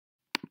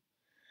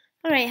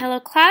All right, hello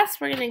class.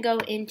 We're going to go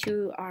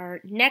into our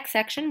next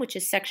section, which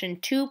is section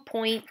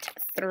 2.3.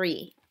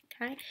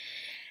 Okay.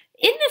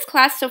 In this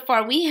class so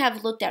far, we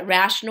have looked at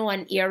rational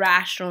and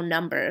irrational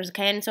numbers.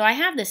 Okay, and so I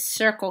have this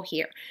circle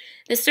here.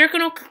 The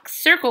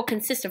circle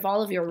consists of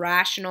all of your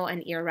rational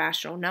and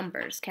irrational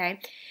numbers.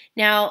 Okay.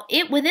 Now,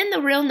 within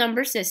the real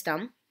number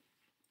system.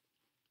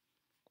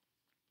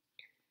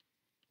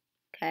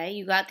 Okay,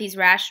 you got these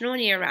rational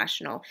and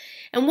irrational.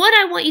 And what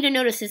I want you to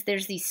notice is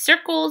there's these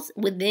circles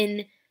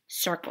within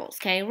circles,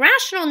 okay?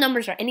 Rational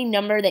numbers are any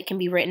number that can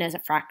be written as a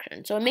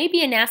fraction. So it may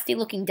be a nasty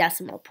looking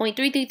decimal,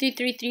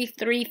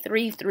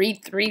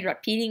 0.333333333,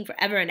 repeating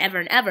forever and ever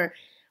and ever,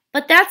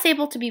 but that's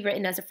able to be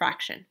written as a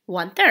fraction,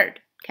 1/3,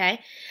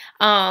 okay?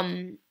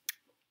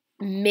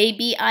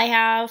 Maybe I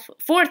have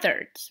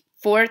 4/3.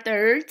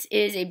 4/3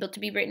 is able to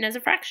be written as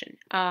a fraction,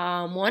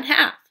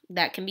 1/2.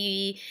 That can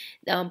be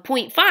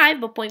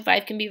 0.5, but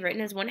 0.5 can be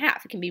written as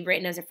 1/2. It can be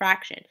written as a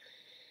fraction.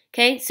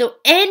 Okay, so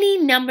any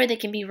number that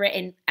can be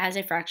written as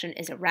a fraction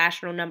is a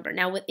rational number.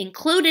 Now,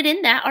 included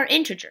in that are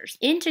integers.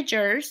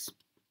 Integers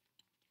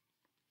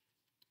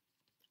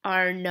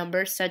are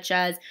numbers such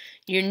as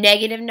your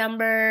negative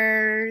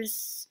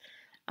numbers,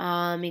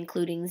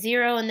 including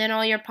 0, and then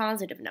all your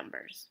positive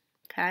numbers.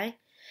 Okay.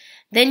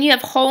 Then you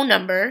have whole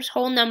numbers.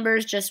 Whole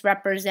numbers just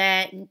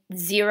represent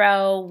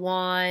 0,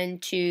 1,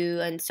 2,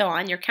 and so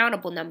on, your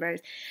countable numbers.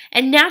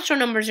 And natural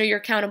numbers are your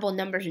countable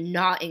numbers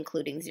not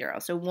including 0.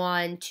 So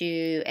 1,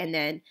 2, and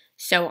then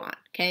so on,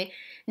 okay?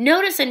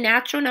 Notice a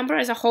natural number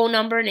is a whole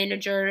number, an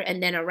integer,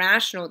 and then a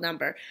rational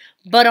number.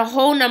 But a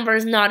whole number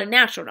is not a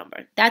natural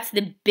number. That's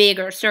the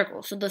bigger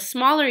circle. So the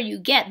smaller you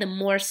get, the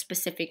more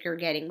specific you're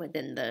getting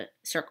within the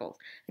circles.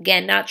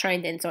 Again, not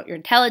trying to insult your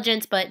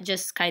intelligence, but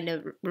just kind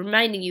of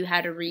reminding you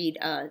how to read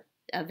a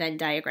Venn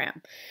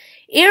diagram.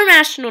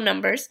 Irrational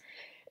numbers,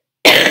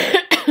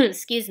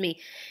 excuse me,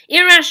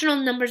 irrational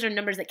numbers are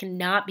numbers that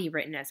cannot be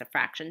written as a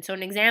fraction. So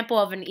an example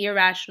of an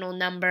irrational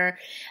number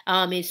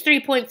is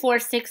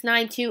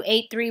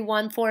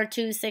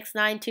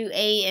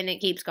 3.469283142692, and it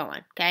keeps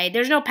going. Okay,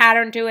 there's no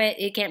pattern to it.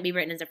 It can't be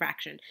written as a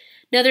fraction.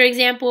 Another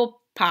example,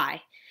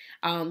 pi,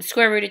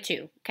 square root of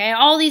 2. Okay,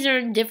 all these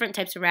are different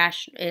types of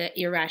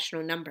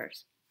irrational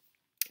numbers.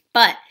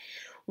 But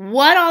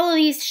what all of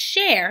these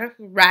share,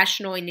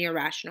 rational and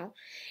irrational,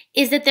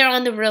 is that they're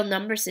on the real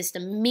number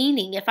system,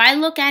 meaning if I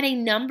look at a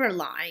number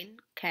line,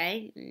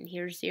 okay, and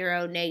here's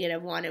 0,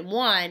 -1, and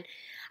 1,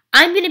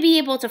 I'm going to be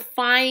able to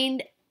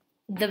find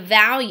the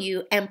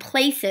value and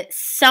place it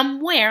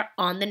somewhere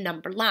on the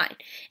number line.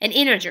 An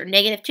integer,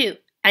 -2,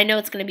 I know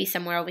it's going to be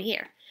somewhere over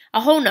here.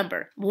 A whole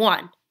number,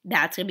 1,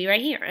 that's going to be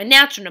right here. A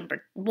natural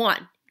number,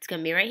 1, it's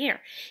going to be right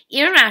here.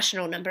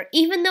 Irrational number,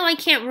 even though I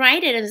can't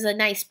write it as a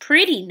nice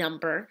pretty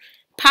number,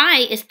 pi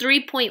is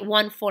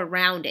 3.14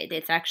 rounded.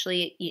 It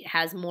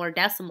has more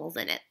decimals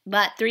in it.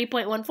 But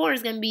 3.14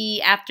 is going to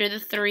be after the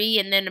 3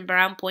 and then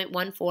around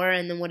 0.14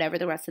 and then whatever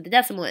the rest of the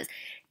decimal is.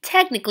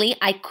 Technically,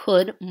 I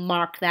could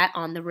mark that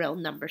on the real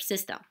number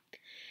system.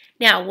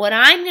 Now, what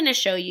I'm going to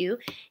show you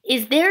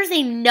is there's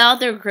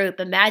another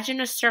group.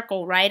 Imagine a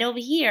circle right over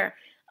here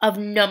of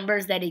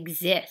numbers that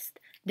exist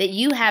that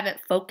you haven't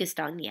focused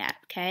on yet,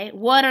 okay?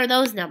 What are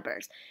those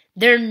numbers?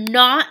 They're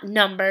not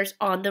numbers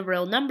on the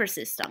real number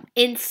system.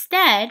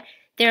 Instead,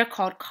 they're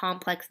called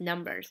complex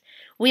numbers.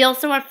 We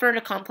also refer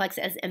to complex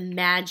as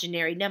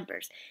imaginary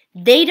numbers.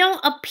 They don't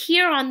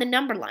appear on the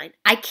number line.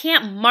 I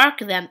can't mark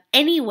them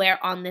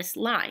anywhere on this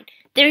line.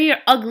 They're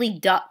your ugly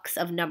ducks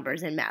of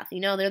numbers in math.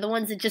 You know, they're the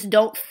ones that just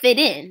don't fit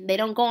in. They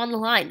don't go on the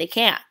line. They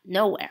can't.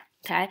 Nowhere,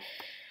 okay?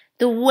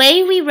 The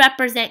way we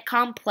represent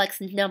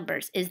complex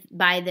numbers is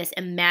by this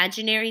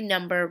imaginary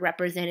number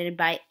represented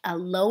by a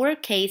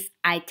lowercase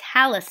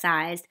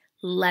italicized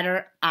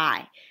letter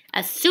I.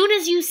 As soon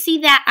as you see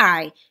that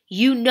I,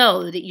 you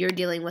know that you're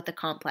dealing with a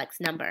complex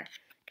number.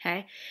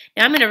 Okay.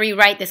 Now I'm going to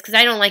rewrite this because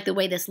I don't like the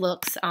way this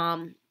looks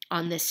on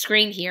this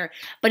screen here,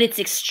 but it's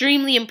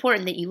extremely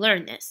important that you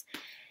learn this.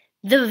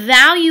 The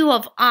value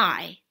of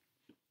I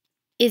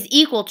is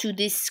equal to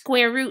the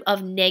square root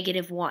of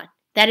 -1.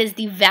 That is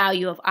the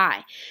value of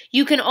I.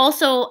 You can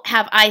also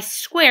have I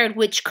squared,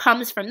 which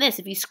comes from this.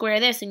 If you square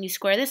this and you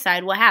square this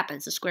side, what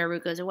happens? The square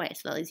root goes away,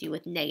 so that leaves you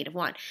with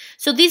 -1.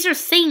 So these are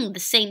saying the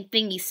same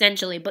thing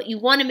essentially, but you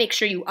want to make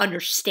sure you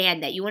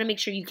understand that. You want to make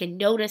sure you can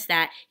notice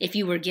that if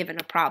you were given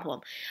a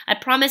problem. I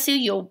promise you,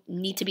 you'll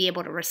need to be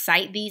able to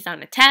recite these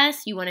on a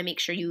test. You want to make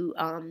sure you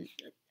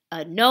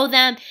know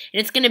them,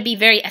 and it's going to be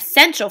very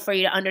essential for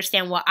you to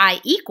understand what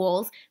I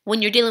equals when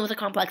you're dealing with a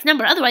complex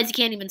number. Otherwise, you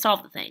can't even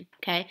solve the thing,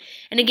 okay?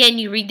 And again,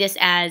 you read this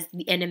as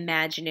an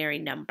imaginary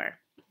number,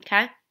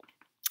 okay?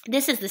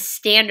 This is the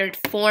standard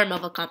form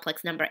of a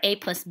complex number, a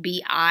plus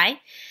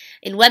bi.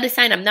 In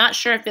WebAssign, I'm not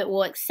sure if it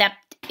will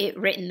accept it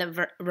written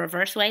the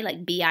reverse way,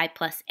 like bi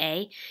plus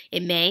a.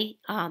 It may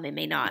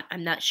not.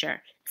 I'm not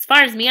sure. As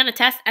far as me on a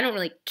test, I don't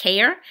really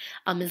care.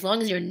 As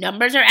long as your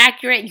numbers are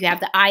accurate, you have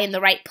the I in the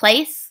right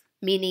place,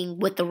 meaning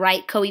with the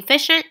right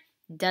coefficient,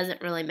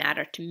 doesn't really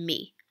matter to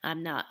me.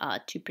 I'm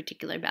not too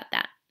particular about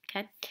that,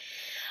 okay?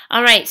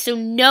 All right, so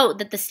note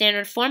that the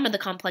standard form of the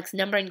complex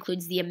number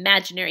includes the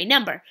imaginary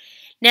number.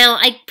 Now,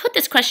 I put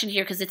this question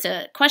here because it's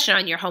a question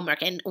on your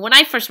homework, and when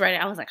I first read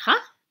it, I was like, huh?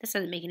 This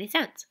doesn't make any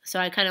sense. So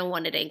I kind of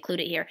wanted to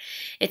include it here.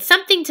 It's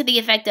something to the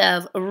effect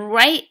of,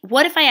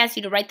 what if I asked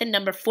you to write the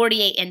number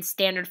 48 in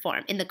standard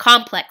form, in the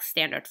complex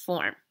standard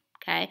form?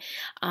 Okay,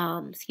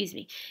 excuse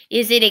me.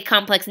 Is it a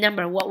complex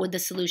number? What would the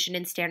solution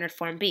in standard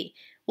form be?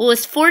 Well,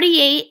 is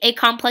 48 a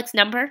complex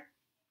number?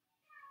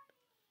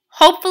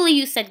 Hopefully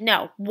you said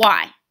no.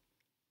 Why?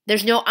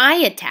 There's no I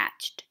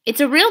attached. It's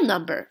a real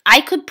number.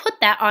 I could put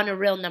that on a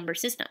real number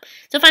system.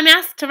 So if I'm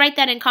asked to write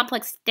that in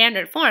complex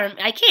standard form,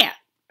 I can't.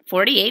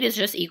 48 is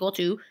just equal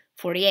to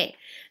 48.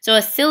 So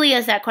as silly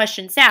as that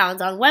question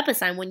sounds, on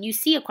WebAssign, when you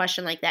see a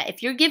question like that,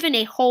 if you're given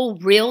a whole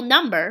real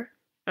number,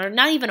 or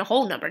not even a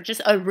whole number,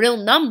 just a real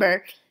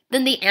number,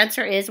 then the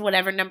answer is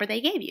whatever number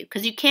they gave you,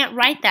 because you can't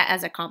write that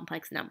as a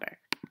complex number.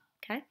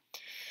 Okay?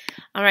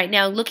 All right,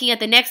 now looking at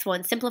the next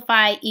one,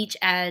 simplify each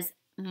as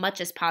much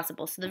as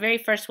possible. So the very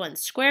first one,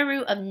 square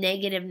root of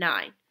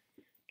 -9.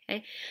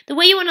 Okay? The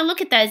way you want to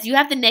look at that is you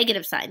have the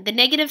negative sign. The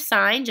negative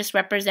sign just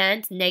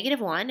represents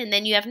 -1, and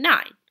then you have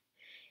 9.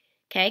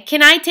 Okay,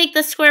 can I take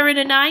the square root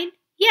of 9?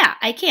 Yeah,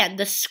 I can.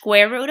 The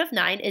square root of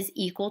 9 is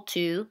equal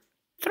to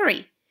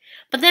 3.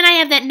 But then I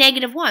have that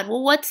 -1.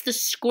 Well, what's the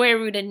square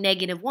root of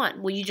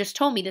 -1? Well, you just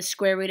told me the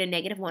square root of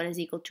 -1 is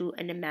equal to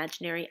an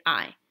imaginary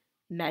I,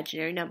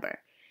 imaginary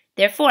number.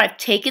 Therefore, I've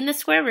taken the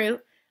square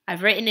root,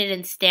 I've written it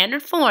in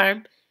standard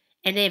form,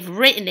 and I've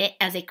written it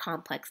as a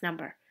complex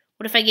number.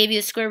 What if I gave you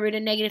the square root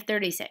of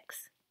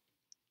 -36?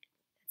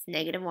 It's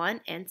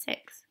 -1 and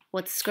 6.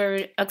 What's the square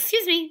root? Oh,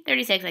 excuse me,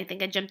 36. I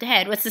think I jumped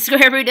ahead. What's the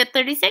square root of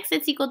 36?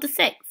 It's equal to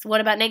 6.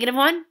 What about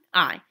 -1?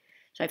 I.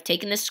 So I've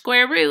taken the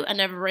square root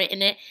and I've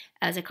written it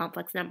as a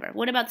complex number.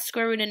 What about the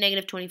square root of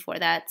 -24?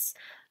 That's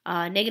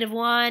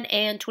 -1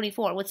 and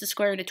 24. What's the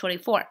square root of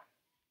 24?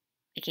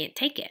 I can't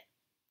take it.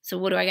 So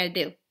what do I got to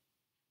do?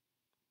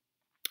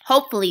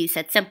 Hopefully you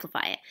said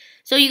simplify it.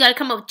 So you got to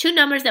come up with two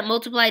numbers that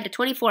multiply to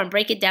 24 and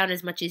break it down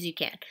as much as you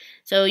can.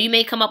 So you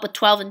may come up with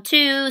 12 and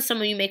 2. Some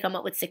of you may come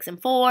up with 6 and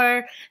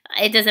 4.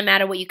 It doesn't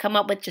matter what you come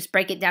up with. Just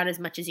break it down as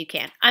much as you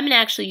can. I'm going to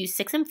actually use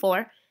 6 and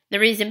 4. The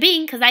reason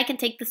being because I can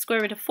take the square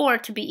root of 4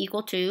 to be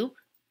equal to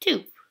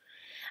 2.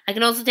 I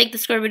can also take the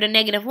square root of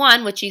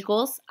 -1, which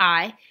equals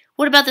I.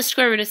 What about the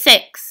square root of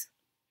 6?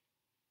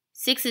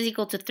 6 is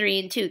equal to 3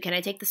 and 2. Can I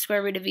take the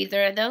square root of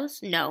either of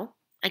those? No.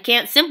 I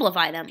can't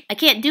simplify them. I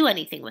can't do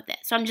anything with it.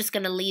 So I'm just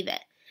going to leave it.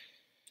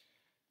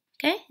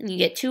 Okay, and you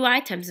get 2i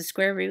times the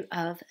square root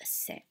of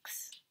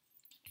 6.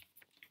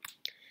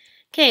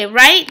 Okay,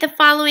 write the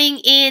following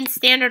in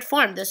standard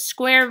form. The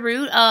square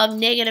root of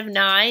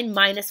 -9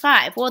 minus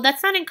 5. Well,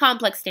 that's not in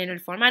complex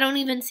standard form. I don't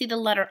even see the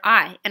letter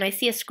I, and I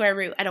see a square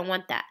root. I don't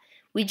want that.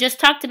 We just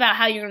talked about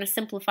how you're going to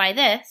simplify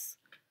this.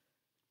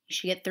 You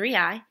should get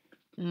 3i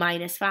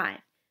minus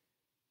 5.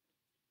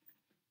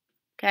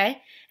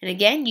 Okay, and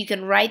again, you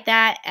can write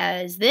that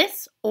as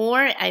this,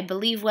 or I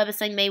believe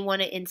WebAssign may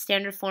want it in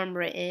standard form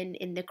written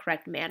in the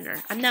correct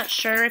manner. I'm not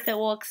sure if it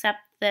will accept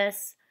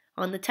this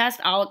on the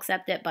test. I'll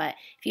accept it, but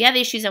if you have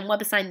issues on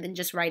WebAssign, then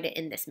just write it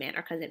in this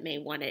manner because it may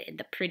want it in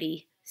the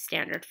pretty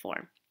standard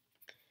form.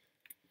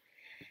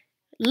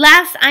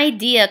 Last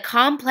idea,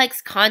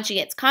 complex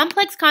conjugates.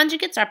 Complex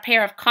conjugates are a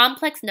pair of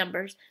complex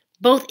numbers,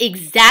 both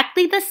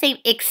exactly the same,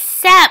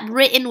 except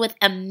written with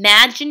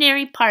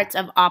imaginary parts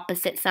of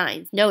opposite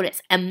signs.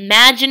 Notice,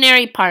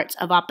 imaginary parts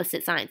of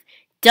opposite signs.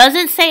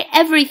 Doesn't say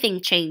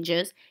everything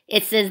changes.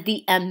 It says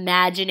the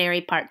imaginary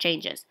part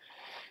changes.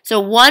 So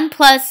 1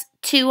 plus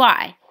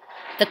 2i.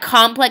 The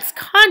complex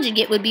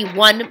conjugate would be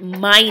 1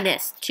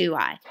 minus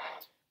 2i.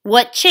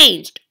 What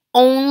changed?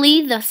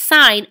 Only the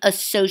sign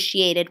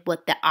associated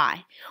with the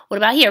I. What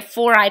about here?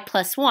 4i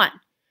plus 1.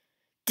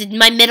 Did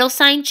my middle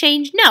sign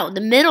change? No, the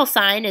middle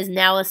sign is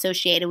now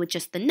associated with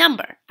just the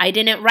number. I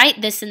didn't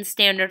write this in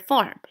standard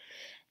form.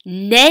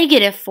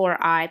 Negative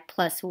 4i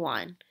plus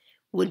 1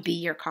 would be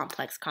your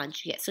complex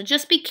conjugate. So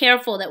just be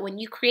careful that when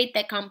you create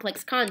that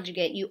complex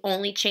conjugate, you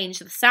only change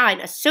the sign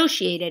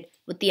associated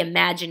with the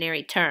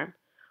imaginary term.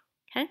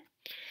 Okay?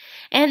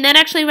 And that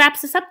actually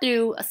wraps us up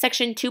through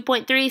section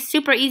 2.3.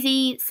 Super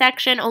easy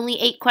section,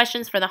 only 8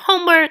 questions for the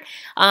homework.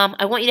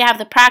 I want you to have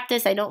the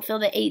practice. I don't feel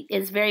that 8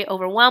 is very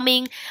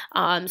overwhelming,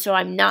 so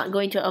I'm not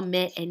going to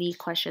omit any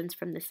questions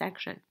from this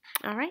section.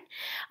 All right.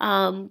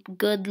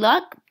 Good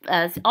luck.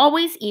 As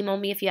always, email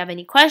me if you have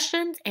any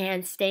questions,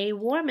 and stay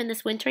warm in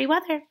this wintry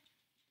weather.